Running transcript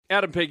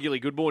Adam Pegula,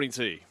 good morning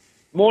to you.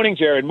 Morning,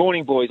 Jared.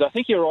 Morning, boys. I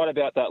think you're right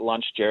about that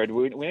lunch, Jared.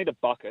 We need a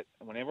bucket,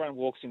 and when everyone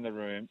walks in the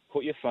room,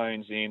 put your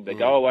phones in, they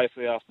go away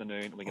for the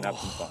afternoon, and we can have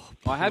some fun.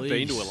 I have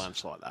been to a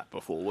lunch like that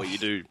before, where you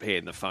do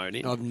hand the phone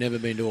in. I've never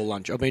been to a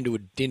lunch. I've been to a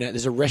dinner.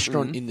 There's a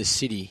restaurant in the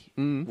city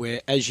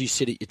where, as you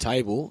sit at your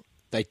table,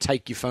 they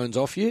take your phones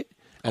off you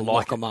and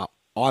lock them up.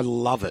 I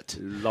love it.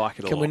 Like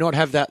it a Can lot. we not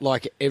have that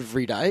like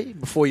every day?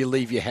 Before you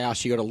leave your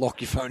house, you got to lock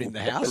your phone in the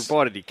house.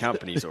 Provided your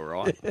company's all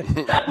right.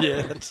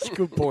 Yeah, that's a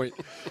good point.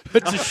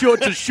 It's a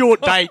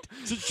short date.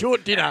 It's a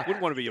short dinner.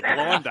 Wouldn't want to be a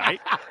blind date.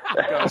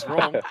 It goes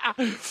wrong.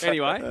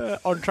 Anyway.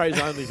 Entrees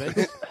only,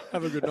 thanks.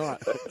 Have a good night.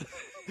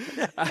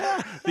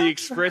 The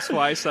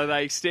expressway, so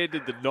they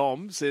extended the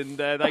noms and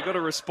they got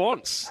a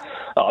response.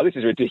 Oh, this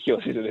is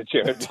ridiculous, isn't it,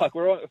 Jared? Like,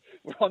 we're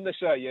on the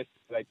show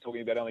yesterday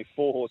talking about only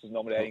 4 horses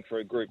nominating for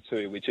a Group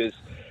 2, which is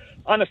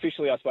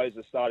unofficially, I suppose,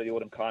 the start of the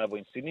Autumn Carnival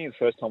in Sydney. The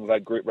first time we've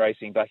had group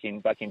racing back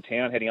in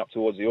town, heading up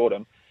towards the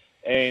autumn.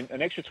 And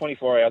an extra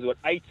 24 hours. We've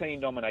got 18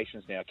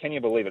 nominations now. Can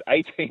you believe it?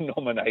 18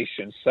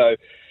 nominations. So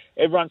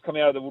everyone's come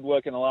out of the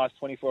woodwork in the last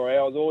 24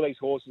 hours. All these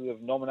horses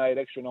have nominated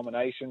extra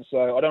nominations.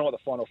 So I don't know what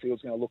the final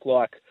field's going to look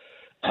like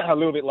a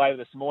little bit later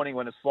this morning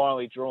when it's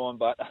finally drawn.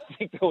 But I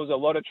think there was a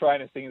lot of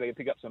trainers thinking they could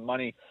pick up some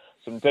money,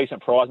 some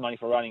decent prize money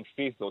for running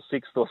 5th or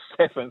 6th or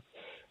 7th.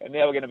 And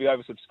now we're going to be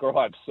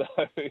oversubscribed. So,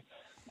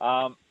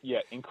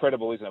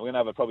 incredible, isn't it? We're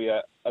going to have probably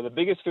the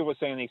biggest field we've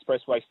seen in the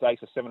Expressway Stakes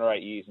for 7 or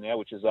 8 years now,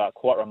 which is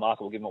quite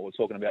remarkable given what we were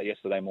talking about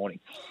yesterday morning.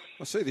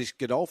 I see this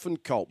Godolphin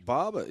colt,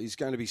 Barber, is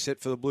going to be set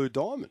for the Blue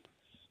Diamond.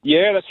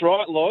 Yeah, that's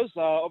right, Loz.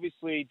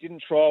 Obviously,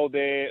 didn't trial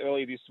there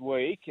earlier this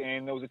week,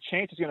 and there was a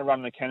chance he's going to run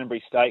in the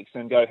Canterbury Stakes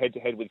and go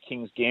head-to-head with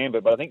King's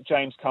Gambit. But I think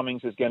James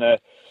Cummings is going to...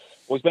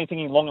 Well, he's been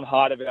thinking long and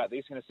hard about this.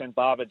 He's going to send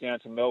Barber down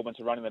to Melbourne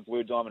to run in the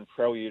Blue Diamond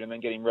Prelude and then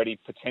get him ready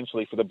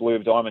potentially for the Blue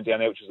Diamond down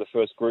there, which is the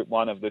first Group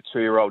 1 of the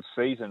 2-year-old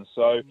season.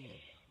 So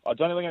I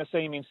don't think we're going to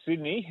see him in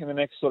Sydney in the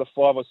next sort of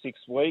 5 or 6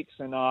 weeks,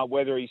 and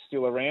whether he's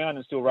still around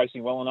and still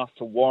racing well enough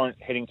to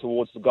warrant heading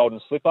towards the Golden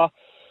Slipper,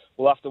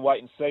 we'll have to wait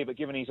and see. But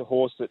given he's a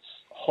horse that's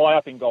high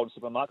up in Golden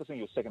Slipper markets, I think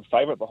he was second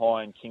favourite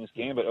behind King's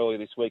Gambit earlier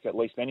this week at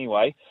least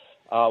anyway.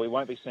 We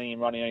won't be seeing him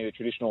running any of the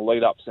traditional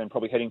lead-ups and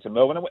probably heading to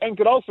Melbourne. And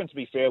Godolphin, to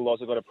be fair, Loz,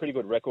 have got a pretty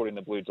good record in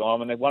the Blue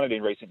Diamond. They've won it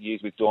in recent years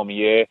with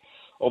Dormier.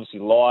 Obviously,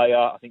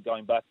 Liar, I think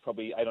going back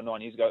probably 8 or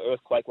 9 years ago,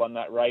 Earthquake won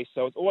that race.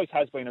 So it always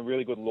has been a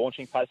really good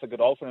launching pad for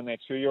Godolphin and their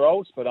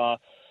 2-year-olds. But I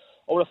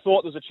would have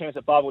thought there was a chance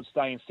that Barber would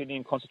stay in Sydney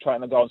and concentrate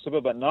on the Golden Slipper.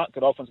 But no,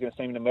 Godolphin's going to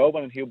send him to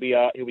Melbourne and he'll be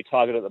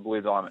targeted at the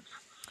Blue Diamonds.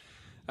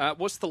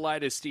 What's the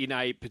latest in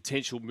a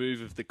potential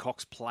move of the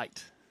Cox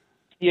Plate?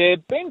 Yeah,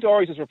 Ben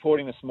Dorries is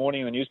reporting this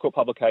morning in the News Corp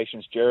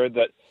publications, Jared,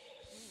 that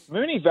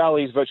Moonee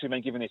Valley has virtually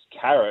been given this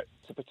carrot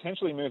to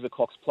potentially move the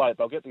Cox Plate.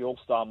 They'll get the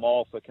All-Star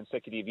Mile for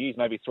consecutive years,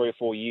 maybe 3 or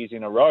 4 years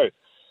in a row.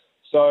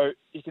 So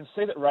you can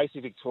see that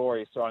Racing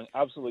Victoria is throwing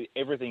absolutely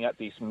everything at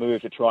this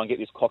move to try and get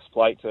this Cox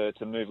Plate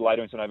to move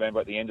later into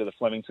November at the end of the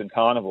Flemington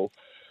Carnival.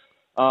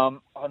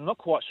 I'm not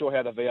quite sure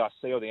how the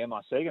VRC or the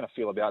MRC are going to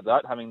feel about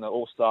that, having the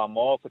All-Star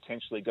Mile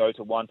potentially go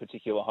to one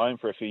particular home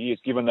for a few years,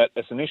 given that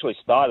it's initially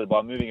started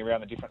by moving around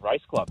the different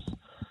race clubs.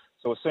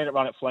 So we've seen it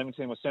run at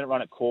Flemington, we've seen it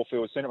run at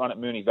Caulfield, we've seen it run at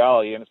Moonee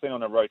Valley, and it's been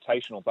on a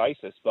rotational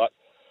basis. But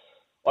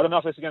I don't know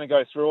if this is going to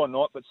go through or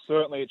not, but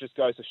certainly it just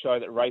goes to show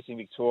that Racing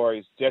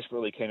Victoria is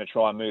desperately keen to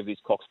try and move this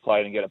Cox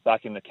Plate and get it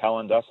back in the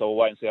calendar. So we'll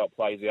wait and see how it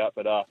plays out.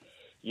 But I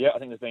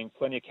think there's been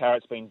plenty of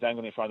carrots being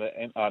dangled in front of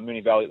the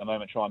Moonee Valley at the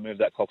moment, try and move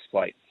that Cox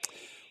Plate.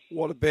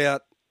 What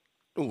about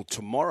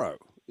tomorrow?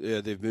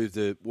 They've moved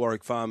the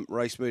Warwick Farm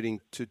race meeting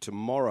to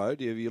tomorrow.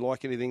 Do you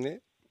like anything there?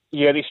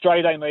 Yeah, the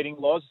Australia Day meeting,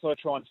 Loz, so I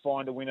try and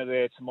find a winner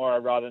there tomorrow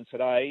rather than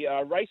today.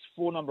 Race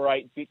 4, number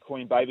 8,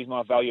 Bitcoin Baby's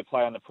my value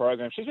play on the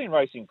program. She's been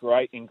racing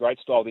in great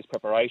style this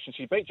preparation.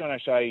 She beat John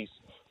O'Shea's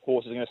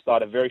horse, is going to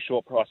start a very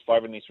short price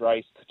favourite in this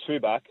race, 2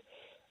 back.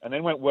 And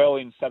then went well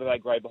in Saturday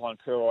grade behind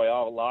Coeur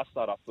Royale last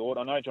start, I thought.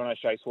 I know John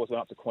O'Shea's horse went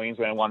up to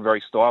Queensland and won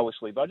very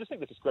stylishly, but I just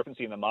think the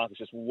discrepancy in the market is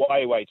just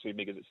way, way too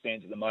big as it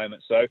stands at the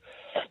moment. So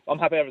I'm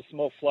happy to have a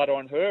small flutter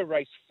on her.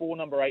 Race 4,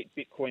 number 8,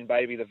 Bitcoin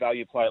Baby, the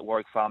value play at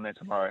Warwick Farm there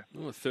tomorrow.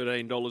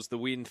 $13 the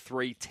win,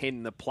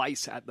 $3.10 the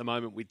place at the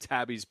moment with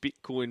Tabby's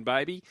Bitcoin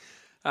Baby.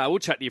 We'll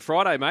chat to you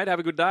Friday, mate. Have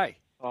a good day.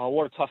 Oh,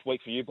 what a tough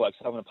week for you blokes,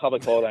 having a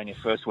public holiday in your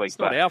first week. It's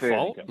not our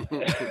fault.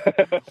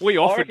 We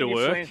offered to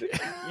work.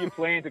 You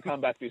planned to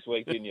come back this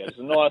week, didn't you? It's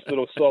a nice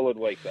little solid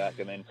week back.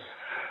 And then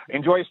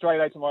enjoy Australia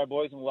Day tomorrow,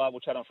 boys, and we'll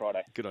chat on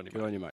Friday. Good on you, mate.